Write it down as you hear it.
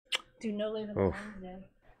Do no leave Oof. alone.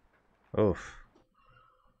 Oof.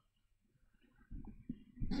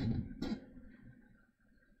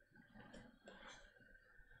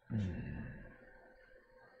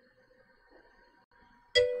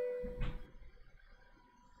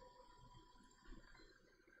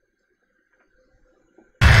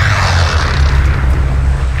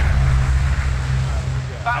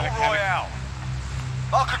 Battle Royale.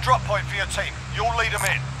 Mark a drop point for your team. You'll lead them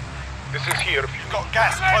in. This is here. You've got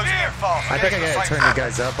gas closing in fast. I think I gotta turn you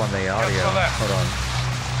guys up on the audio. Hold on.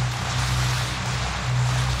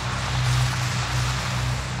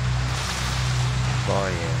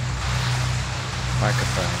 Volume.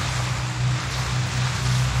 Microphone.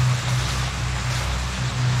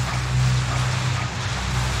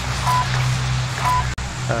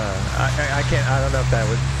 I can't. I don't know if that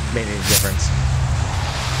would make any difference.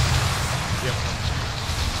 Yep.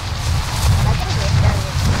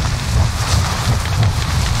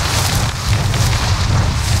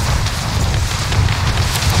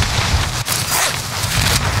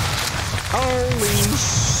 Holy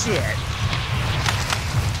shit!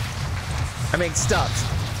 I mean, stuffed.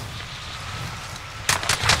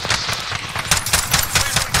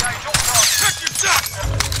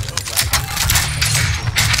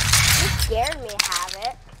 You scared me,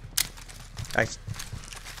 Havoc.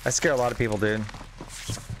 I scare a lot of people, dude.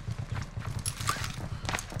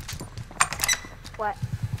 What?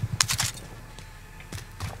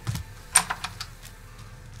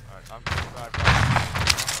 Alright, I'm inside.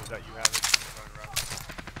 That you have it running around.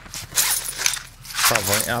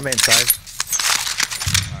 Probably. I'm inside.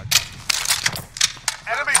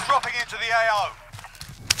 Enemies dropping into the AO.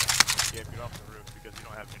 Yeah, get off the roof because you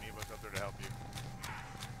don't have any of us up there to help you.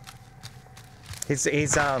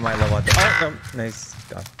 He's on my level. Oh, no, he's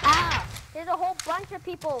gone. Ah! There's a whole bunch of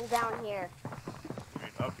people down here. I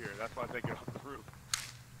mean, up here. That's why I think get off the roof.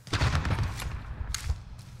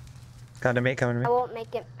 Coming to me, coming to I me. won't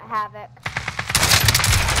make it Havoc.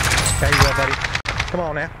 There you go, buddy. Come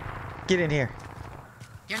on now. Get in here.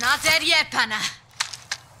 You're not dead yet, Panna.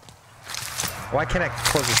 Why can't I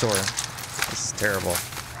close this door? This is terrible.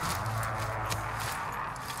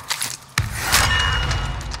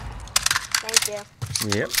 Thank you.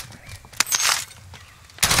 Yep.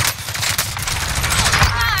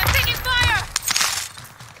 I'm taking fire!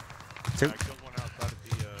 Two. I killed one outside of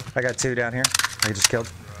the. I got two down here. I just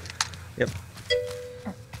killed. Yep.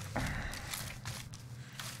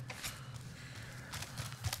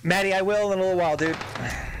 Maddie, I will in a little while, dude.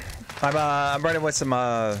 I'm running with some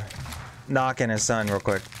Knock and his son real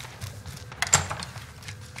quick.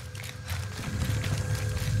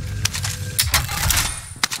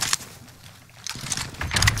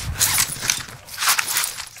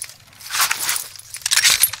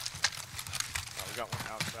 We got one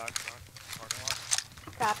outside front parking lot.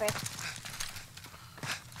 Copy.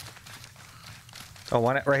 Oh,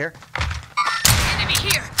 one right here. Enemy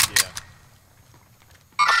here! Yeah.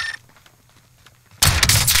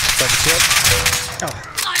 That's kid. Oh,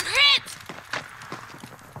 I'm hit!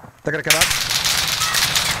 they're gonna come up.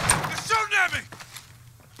 They're shooting at me.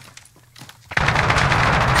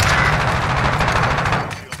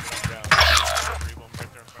 Shield down. Three of them right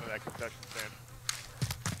there in front of that concession stand.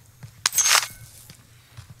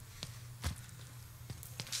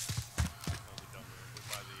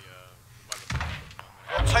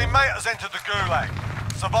 Your teammate has entered the gulag.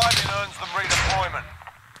 Surviving earns them redeployment.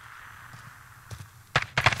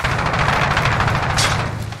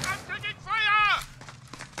 I'm taking fire!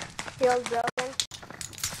 Field building.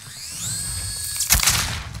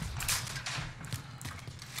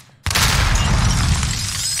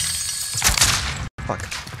 Fuck.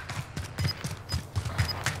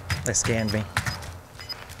 They scanned me.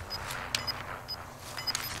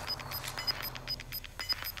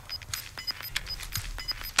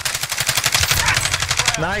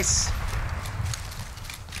 Nice.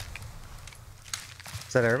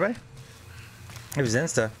 Is that everybody? It was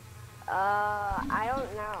Insta. I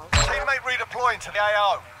don't know. Teammate redeploying to the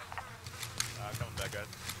AO. Coming back, guys.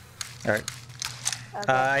 All right.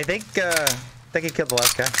 Okay. I think he killed the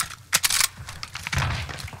last guy.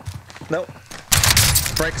 Nope.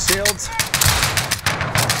 Break shields.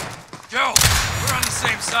 Yo, we're on the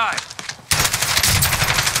same side.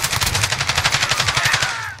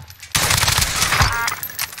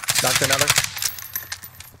 Knocked another.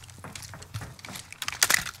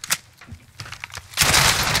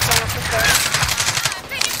 I'm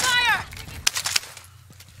taking fire!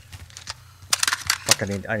 Fuck,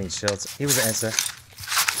 I need shields. He was an Insta.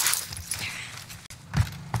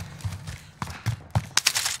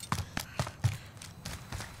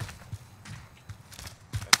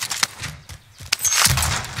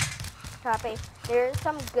 Copy. There's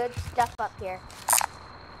some good stuff up here.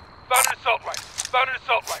 Found an assault rifle. Found an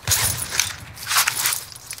assault rifle.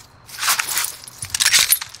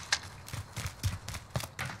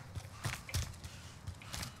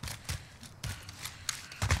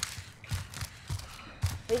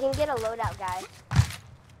 We can get a loadout, guys.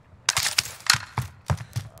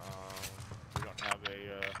 We don't have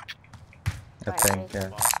a I think, yeah.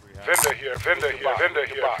 box. We have Vendor here, vendor here, vendor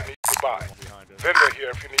here if you need to buy. one behind us. Vendor here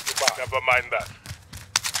if you need to buy. Never mind that.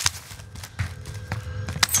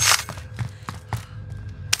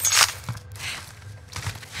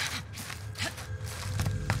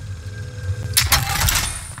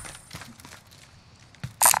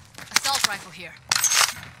 Assault rifle here.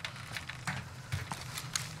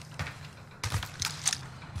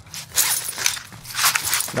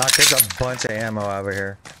 Knock, there's a bunch of ammo over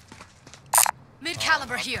here. Mid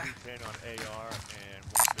caliber here. 10 on AR and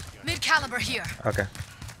 150 on Mid caliber here. Okay.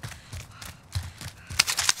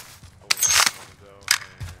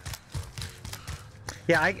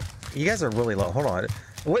 Yeah, you guys are really low. Hold on.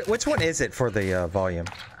 Which one is it for the volume?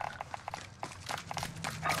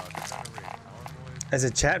 Is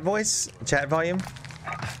it chat voice? Chat volume?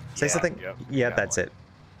 Say Yeah, something? yep, Yeah, that that's one. it.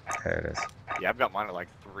 There it is. Yeah, I've got mine at like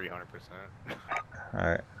 300%.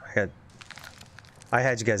 Alright. I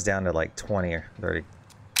had you guys down to like 20 or 30.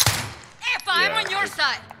 If I'm Yeah, on your it's-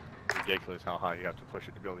 side. Ridiculous how high you have to push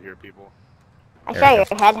it to be able to hear people. I There saw we your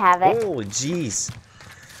head have it. Oh, jeez.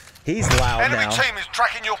 He's loud Enemy now. team is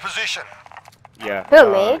tracking your position. Yeah.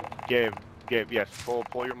 Who, me? Gabe, yes. Pull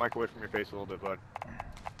your mic away from your face a little bit, bud.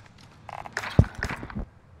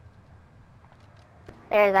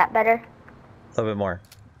 There's that better. A little bit more.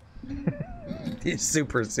 He's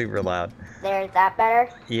super, super loud. There's that better.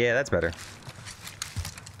 Yeah, that's better.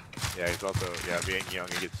 Yeah, he's also, being young,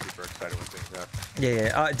 he gets super excited when things happen.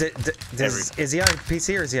 Yeah. Is he on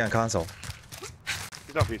PC or is he on console?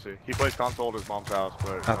 He's on PC. He plays console at his mom's house,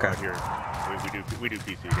 but Okay. here, we do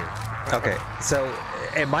PC here. Okay, so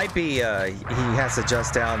it might be he has to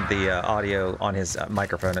adjust down the audio on his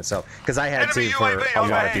microphone itself, because I had to Enemy for UAV a lot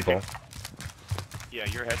of overhead. people. Yeah,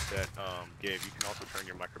 your headset, Gabe, you can also turn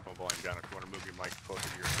your microphone volume down if you want to move your mic closer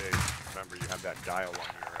to your face. Remember, you have that dial on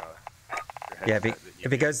your headset. Yeah, that you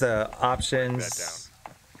if he goes to that options,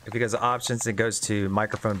 if he goes to options, it goes to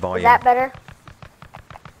microphone Is volume. that better?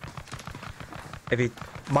 If he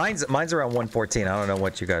mine's around 114. I don't know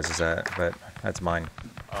what you guys is at, but that's mine.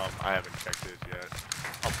 I haven't checked his yet.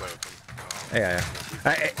 I'll play with him. Yeah.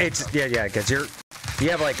 Because you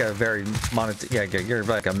have like a very you're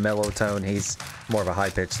like a mellow tone. He's more of a high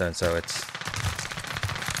pitch tone, so it's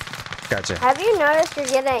gotcha. Have you noticed you're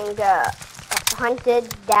getting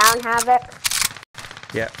hunted down, Havoc?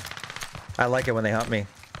 Yeah, I like it when they hunt me.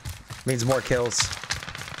 Means more kills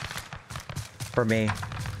for me.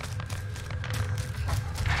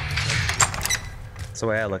 That's the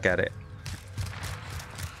way I look at it.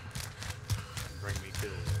 Bring me to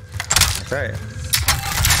That's right.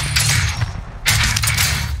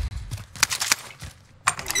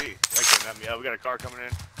 That came at me. We got a car coming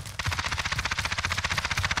in.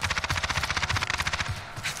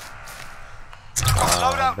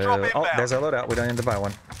 Loadout drop Oh, inbound. there's our loadout. We don't need to buy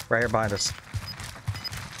one. Right here behind us.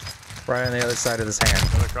 Right on the other side of this hand.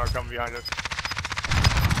 Another car coming behind us.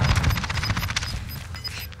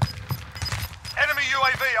 Enemy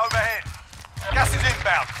UAV overhead. Gas is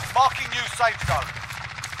inbound. Marking new safe zone.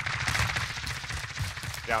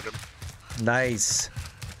 Downed him. Nice.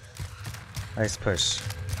 Nice push.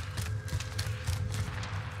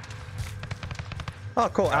 Oh,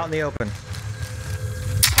 cool. Out in the open.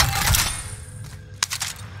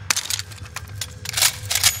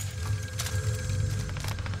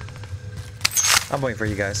 I'm waiting for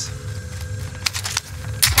you guys.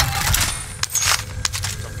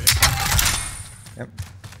 Yep.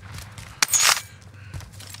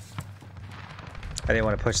 I didn't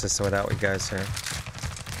want to push this without you guys here.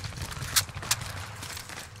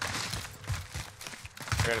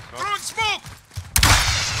 Got a smoke. Throwing smoke!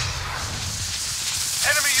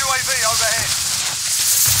 Enemy UAV overhead.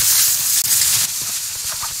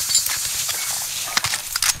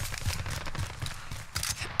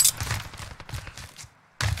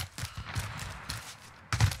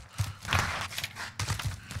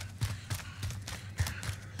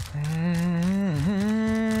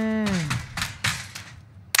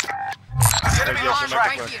 Enemy Yes, on I'm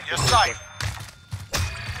track. right here. You're safe.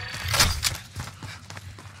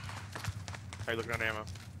 How you looking on ammo?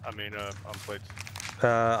 I mean, on plates.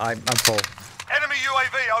 I'm full. Enemy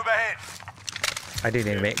UAV overhead. I do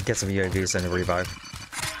need to get some UAVs and a revive.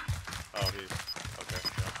 Oh, he's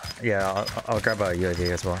okay. Yeah, I'll grab a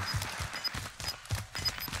UAV as well.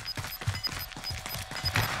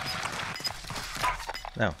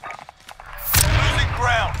 No. Losing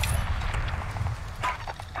ground.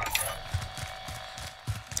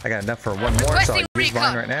 I got enough for one more, so I'll Requesting use mine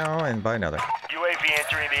recon. right now and buy another. UAV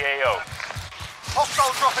entering the AO.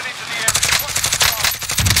 Hostile dropping into the area.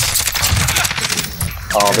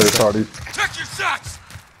 Oh, there's already. Check your shots!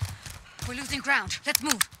 We're losing ground. Let's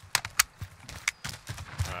move.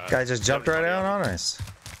 Guy just jumped right out on us.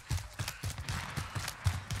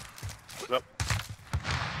 What's up?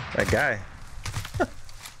 That guy.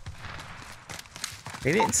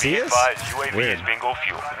 He didn't see us? UAV Weird. is bingo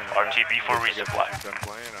fuel. RTB for I guess resupply. I'm done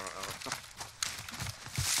playing, I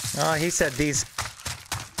don't know. Oh, he said these.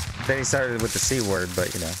 Then he started with the C word,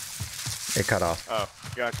 but you know, it cut off. Oh,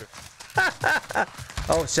 gotcha.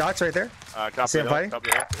 Oh, shots right there. Top See of him the fighting? hill, top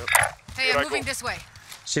of the hill. Yep. Hey, Good I'm rifle. moving this way.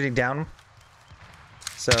 Shooting down.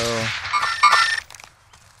 So.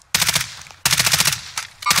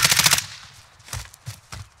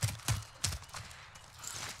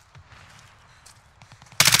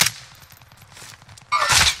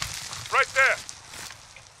 Right there.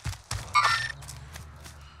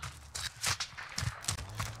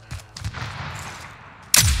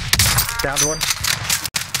 Downed one.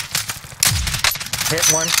 Hit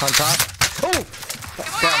one on top. Oh!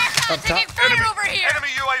 Down, up top. Taking fire over here. Enemy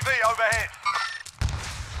UAV overhead.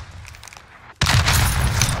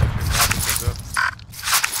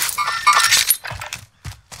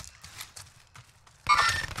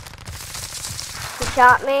 He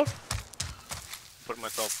shot me. Putting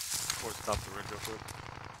myself towards the top of the ridge real quick.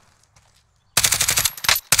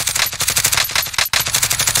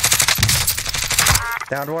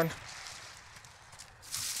 Downed one.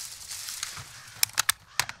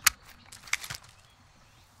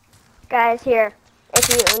 Guys, here. If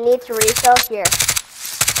you need to refill, here.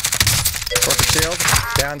 Broke the shield.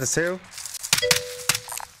 Down to two.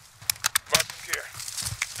 Mark here.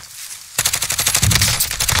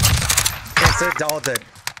 That's it. All dead.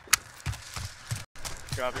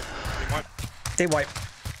 Copy. Team wipe. Team wipe.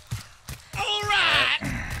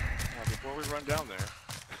 Before we run down there.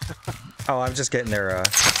 Oh, I'm just getting their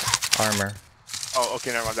armor. Oh,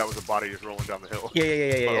 okay, never mind. That was a body just rolling down the hill. Yeah.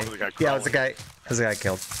 Oh, it was the guy Yeah, it was the crawling. guy. That was the guy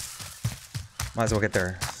killed. Might as well get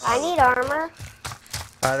there. I need armor.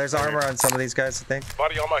 There's armor on some of these guys, I think.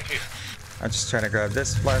 Body on my hip. I'm just trying to grab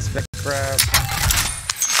this plastic crap.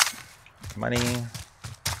 Money.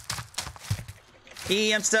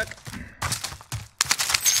 I'm stuck.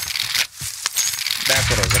 That's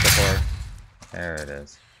what I was looking for. There it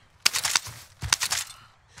is.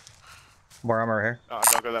 More armor here.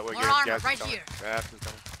 Don't go that way. More Gas armor is right coming. here. Gas is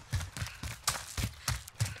coming.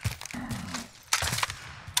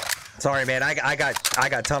 Sorry, man. I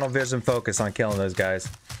got tunnel vision focus on killing those guys.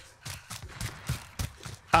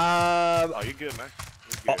 Oh, you good, man.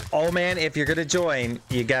 You good. Old man, if you're gonna join,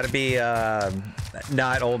 you gotta be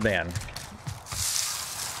not old man.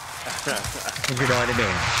 If you know what I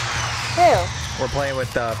mean. Who? We're playing with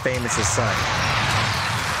Famous's son.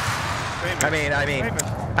 Famous.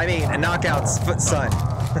 I mean, Knockout's son.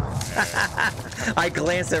 I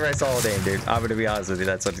glanced over, I saw the name, dude. I'm gonna be honest with you.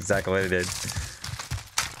 That's exactly what I did.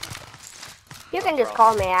 You can just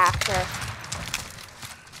call me after.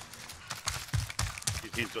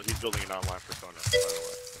 He's building an online persona, by the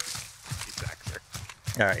way. He's actor.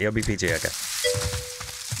 All right, you'll be PG, okay.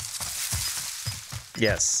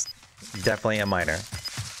 Yes, definitely a minor.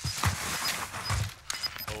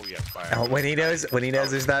 Oh yes, fire. Oh, when he knows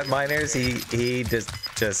there's not minors, he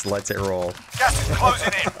just lets it roll. Gas is closing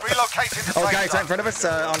in. Relocating the Oh, safe guys, right zone. in front of us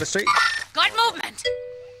on the street. Got movement.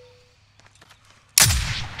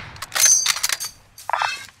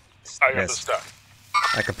 I Missed. understand.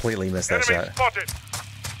 I completely missed that Enemy shot. spotted.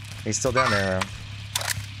 He's still down there.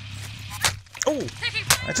 Oh, Taking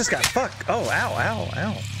I just got fucked. Oh,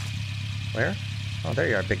 ow. Where? Oh, there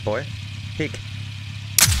you are, big boy. Peek.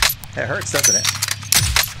 It hurts, doesn't it?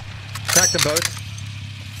 Crack them both.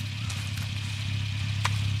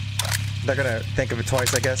 They're gonna think of it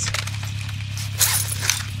twice, I guess.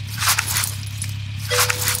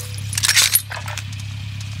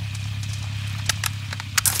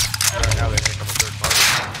 Now they think I'm a third party.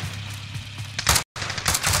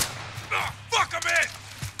 Fuck him in!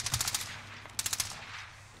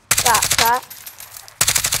 Shot.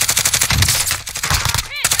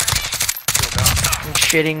 You're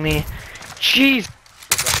shitting me. Jeez.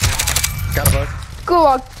 Got them both. Go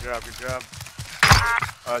on. Good job. Is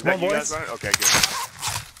Come on, that you boys. guys running? Okay, good.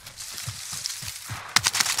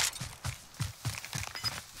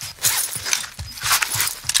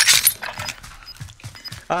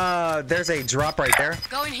 There's a drop right there.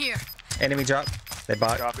 Go in here. Enemy drop. They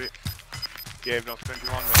bought. Copy. Gabe, don't spend too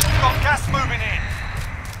long. Got gas moving in.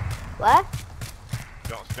 What?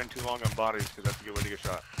 Don't spend too long on bodies, because that's a good way to get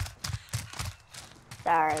shot.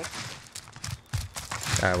 Sorry.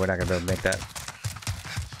 We're not gonna be able to make that.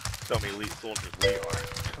 Tell me elite soldiers we are.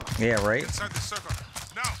 Yeah, right? Inside the circle.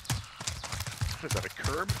 Now. Is that a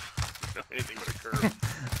curb? No, anything but a curb.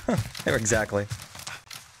 Exactly.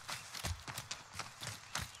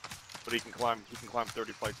 But he can climb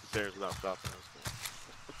 30 flights of stairs without stopping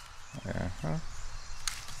us. Uh-huh.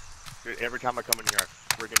 Dude, every time I come in here, I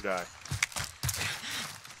freaking die.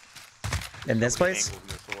 In this So many place? angles in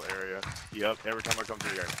this whole area. Yep, every time I come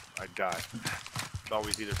through here, I die. It's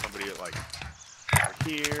always either somebody at like over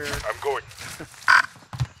here. I'm going.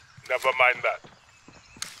 Never mind that.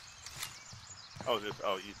 Oh, there's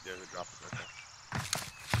a drop right there.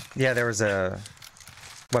 Yeah, there was a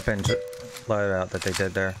weapon loadout that they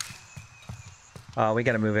did there. We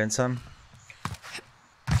gotta move in some.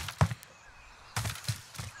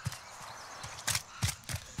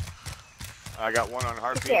 I got one on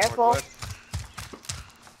heartbeat. Be careful. Northwest.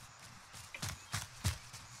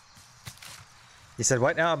 You said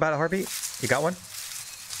what now about a heartbeat? You got one?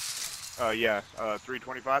 Yeah,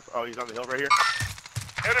 325. Oh, he's on the hill right here.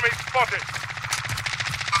 Enemy spotted.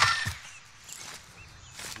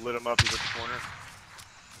 Lit him up. He's at the corner.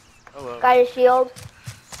 Hello. Got a shield.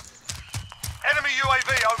 Enemy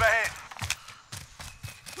UAV overhead.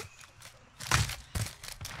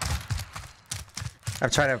 I'm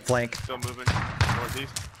trying to flank. Still moving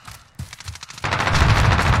northeast.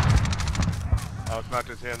 Oh, it's not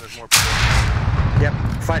just him. There's more people. Yep,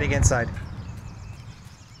 fighting inside.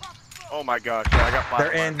 Oh my gosh, yeah, I got five.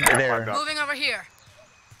 They're in there. Moving over here.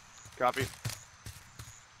 Copy.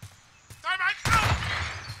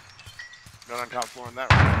 Not on top floor in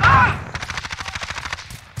that room.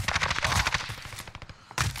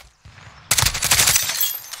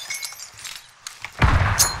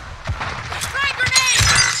 Frag grenade!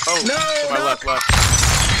 Oh, No, to my no. left.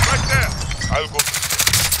 Right there. I'll go.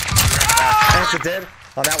 Answer dead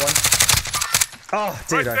on that one. Oh,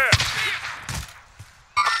 dude. Right there.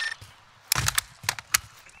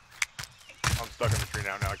 I'm stuck in the tree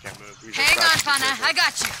now. I can't move. He's Hang on, fast. Fana. I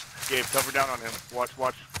got you. Gabe, cover down on him. Watch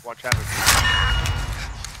Havoc.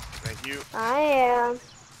 Thank you. I am.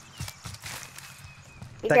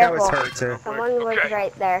 Be That guy careful. was hurt too. Someone was Okay.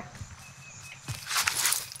 right there.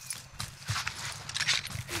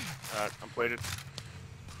 I'm plated.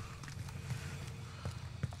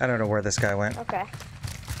 I don't know where this guy went. Okay.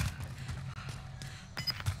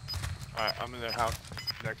 Alright, I'm in the house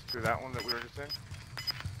next to that one that we were just in.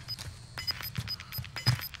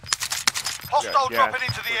 Hostile Yeah, dropping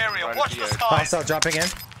into the area. right at Watch the the edge. skies. Also dropping in.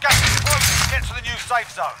 Gas is closing. Get to the new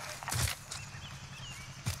safe zone.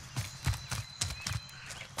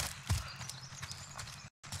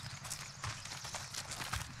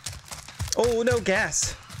 Oh, no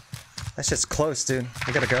gas. That's just close, dude.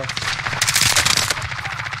 We gotta go.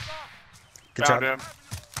 Good Found job. him.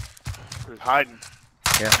 He's hiding.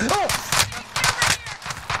 Yeah. Oh!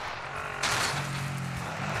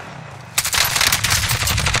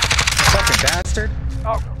 Fucking bastard.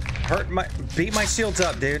 Oh. Beat my shields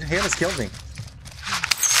up, dude. He almost killed me.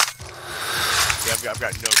 Yeah, I've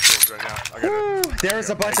got no kills right now. I Woo! got There's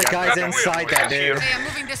a bunch of got guys the wheel. inside that, dude. Okay, I'm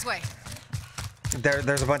moving this way.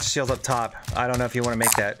 There's a bunch of shields up top. I don't know if you want to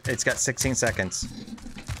make that. It's got 16 seconds.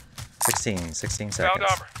 16 seconds. Found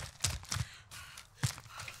armor.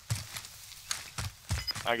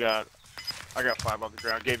 I got 5 off the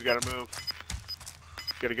ground. Gabe, you gotta move.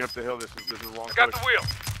 Gotta get up the hill. This is a long I got the push. wheel.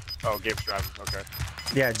 Oh, Gabe's driving. Okay.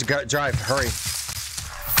 Yeah, drive. Hurry.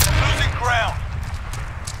 Losing ground.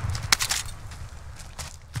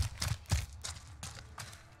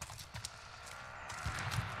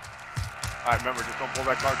 Alright, remember, just don't pull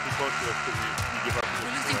that car too close to us because you give up. We're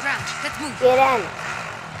losing ground. Let's move. Get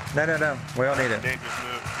in. No. We don't need it. Dangerous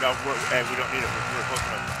move. No, we don't need it. We're close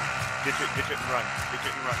enough. Ditch it and run. Ditch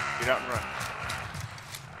it and run. Get out and run.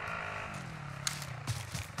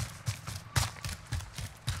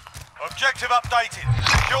 Objective updated.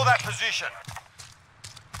 Secure that position.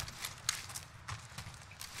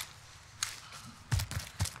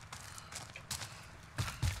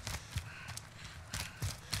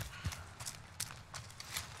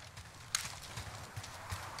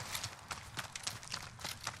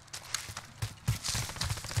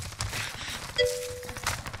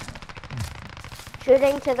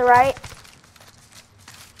 Shooting to the right.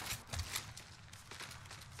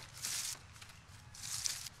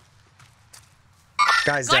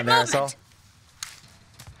 Guys Light down there, I saw. movement.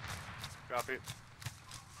 Copy.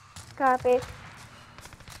 Copy.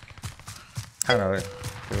 I don't know.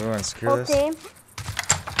 Do we want to secure Whole this? team.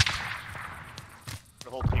 The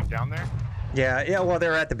whole team down there? Yeah, yeah. Well, they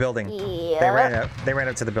were at the building. Yeah. They ran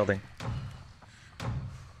up to the building.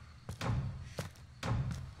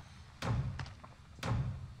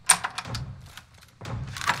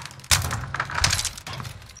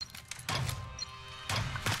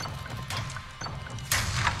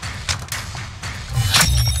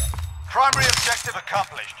 Primary objective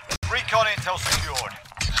accomplished. Recon intel secured.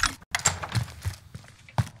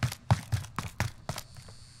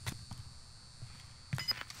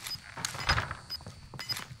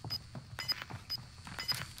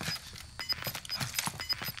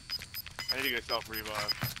 I need to get a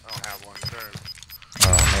self-revive. I don't have one. Sure. Oh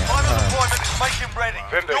man. Final deployment is making ready.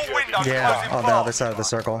 Vendor, Your window's Yeah, closing on the fast. other side of the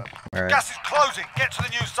circle. All right. Gas is closing. Get to the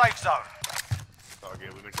new safe zone. It's all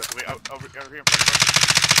good. We've been just wait over here in front of us.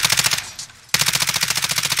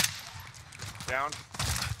 Down.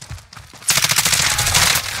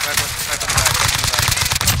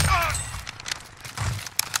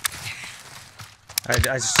 I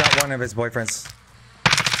just shot one of his boyfriends.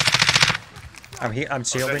 I'm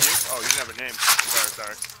shielding. Oh, you didn't have a name.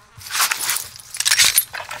 Sorry.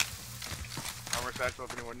 Armor satchel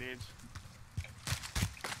if anyone needs.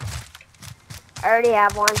 I already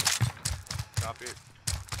have one. Copy it.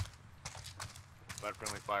 That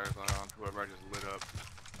friendly fire's not on. Whoever I just lit up.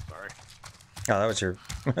 Sorry. Oh, that was your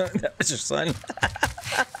that was your son.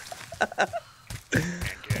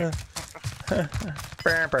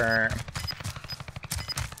 Brr, brr.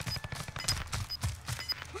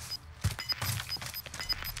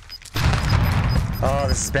 Oh,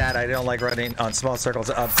 this is bad. I don't like running on small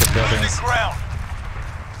circles up to buildings. Losing ground.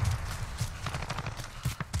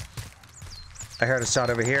 I heard a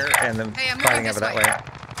shot over here and then Hey, I'm fighting moving over this that way. way.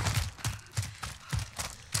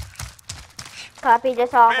 Copy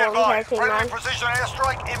this all Be home advised. 13 Friendly man. precision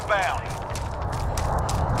airstrike inbound.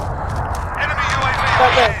 Enemy UAV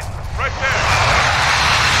Okay. overhead. Right there.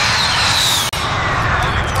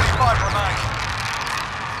 Only 25 remain.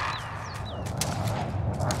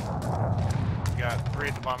 You got 3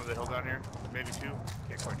 at the bottom of the hill down here. Maybe 2.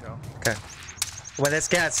 Can't quite tell. Okay. When this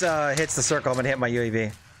gas hits the circle, I'm gonna hit my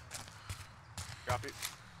UAV. Copy.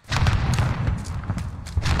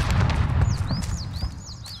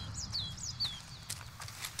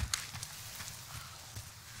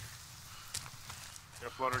 Got a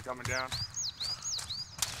floater coming down.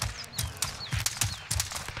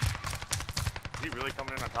 Is he really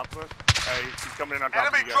coming in on top of us? He's coming in on top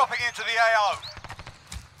Enemy of you guys. dropping into the AO.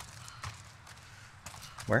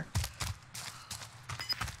 Where?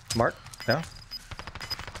 Mark? No?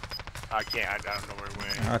 I can't. I don't know where he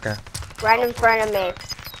went. Okay. Right in front of me.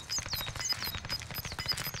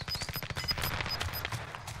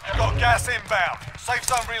 You've got gas inbound. Safe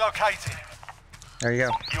zone relocated. There you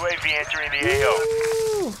go. UAV entering the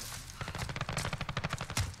AO.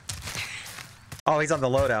 Oh, he's on the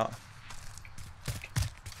loadout.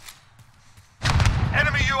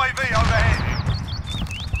 Enemy UAV overhead.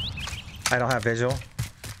 I don't have visual.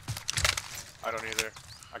 I don't either.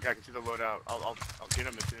 I can see the loadout. I'll get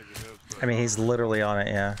him as soon as he moves. But I mean, he's literally on it,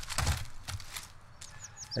 yeah.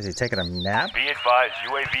 Is he taking a nap? Be advised,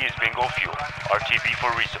 UAV is bingo fuel. RTB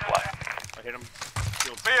for resupply. I hit him.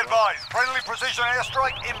 Be advised. Friendly precision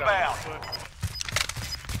airstrike inbound.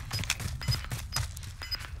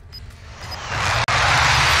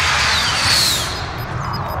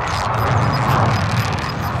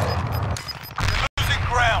 Losing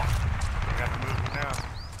ground. We have to move him now.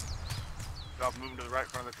 Stop moving to the right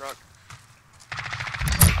front of the truck.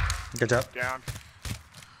 Good job. Down.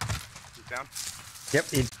 He's down. Yep,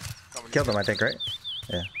 he Coming killed him, I think, right?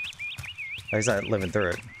 Yeah. Oh, he's not living through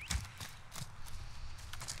it.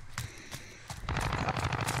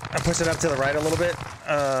 I'm pushing up to the right a little bit,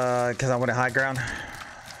 because I want to high ground.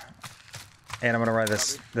 And I'm gonna ride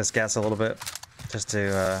this gas a little bit, just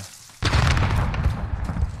to,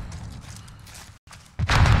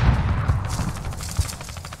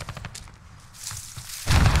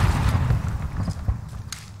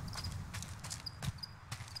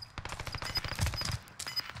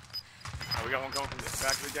 Oh, we got one coming from the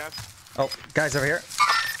back of the gas. Oh, guys over here.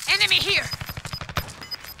 Enemy here!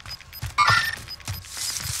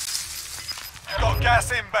 You've got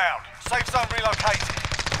gas inbound. Safe zone relocated.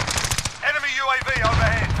 Enemy UAV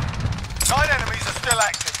overhead. 9 enemies are still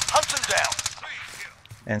active. Hunt them down.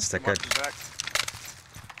 Insta, good. Mark him back.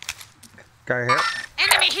 Guy here.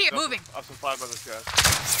 Enemy here! Moving! Up supplied by this guy.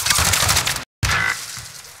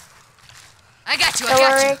 I got you, I Don't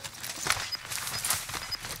got worry. you.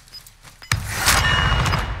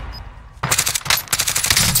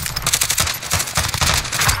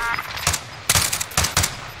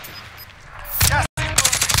 Gas is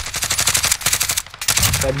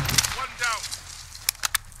moving. One down.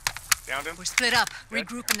 Downed him. We're split up.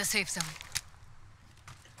 Regroup in the safe zone.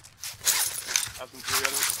 Us and 3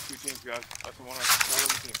 others. 2 teams, guys. Us and 1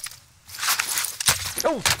 other team.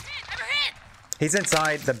 Oh! He's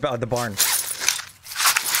inside the barn.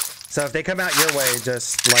 So if they come out your way,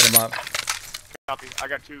 just light them up. Copy. I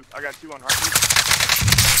got 2 on heartbeat.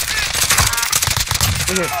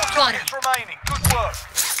 Got him. Remaining. Good work.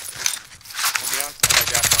 One down. I got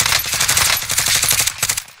gas on.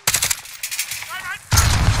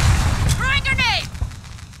 Throwing grenade.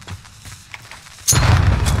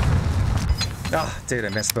 Oh, dude, I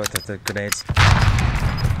missed both of the grenades.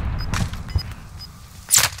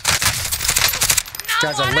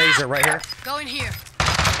 Guy's a laser right here. Go in here.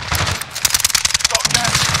 Got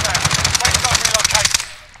gas inbound. Safe zone relocated.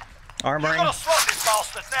 Armoring. Gotta slot this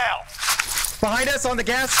bastard now. Behind us on the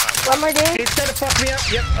gas. One more dude. He's gonna fuck me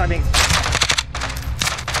up. Yep, I mean,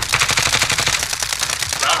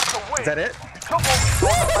 That's the win. is that it? Come on,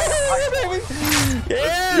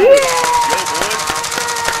 Yeah!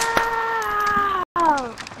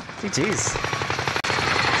 Oh. GG's.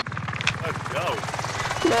 Let's go.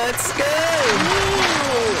 Let's go!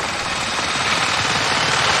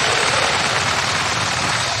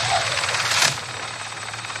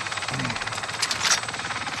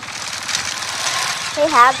 They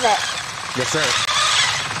have it. Yes, sir.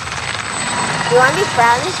 You want to be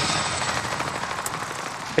friends?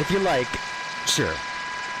 If you like, sure.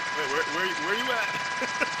 Wait, where you at?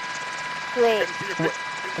 Wait.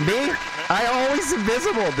 Me? I always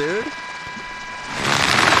invisible, dude.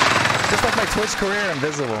 Just like my Twitch career,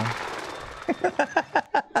 invisible.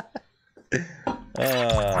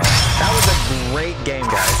 That was a great game,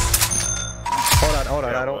 guys. Hold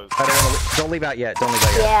on. Yeah, I don't want to. Don't leave out yet. Don't leave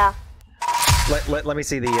out yet. Yeah. Let me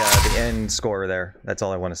see the end score there. That's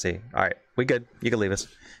all I want to see. All right, we good. You can leave us.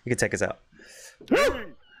 You can take us out.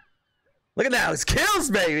 Woo! Look at that, it's kills,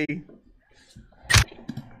 baby.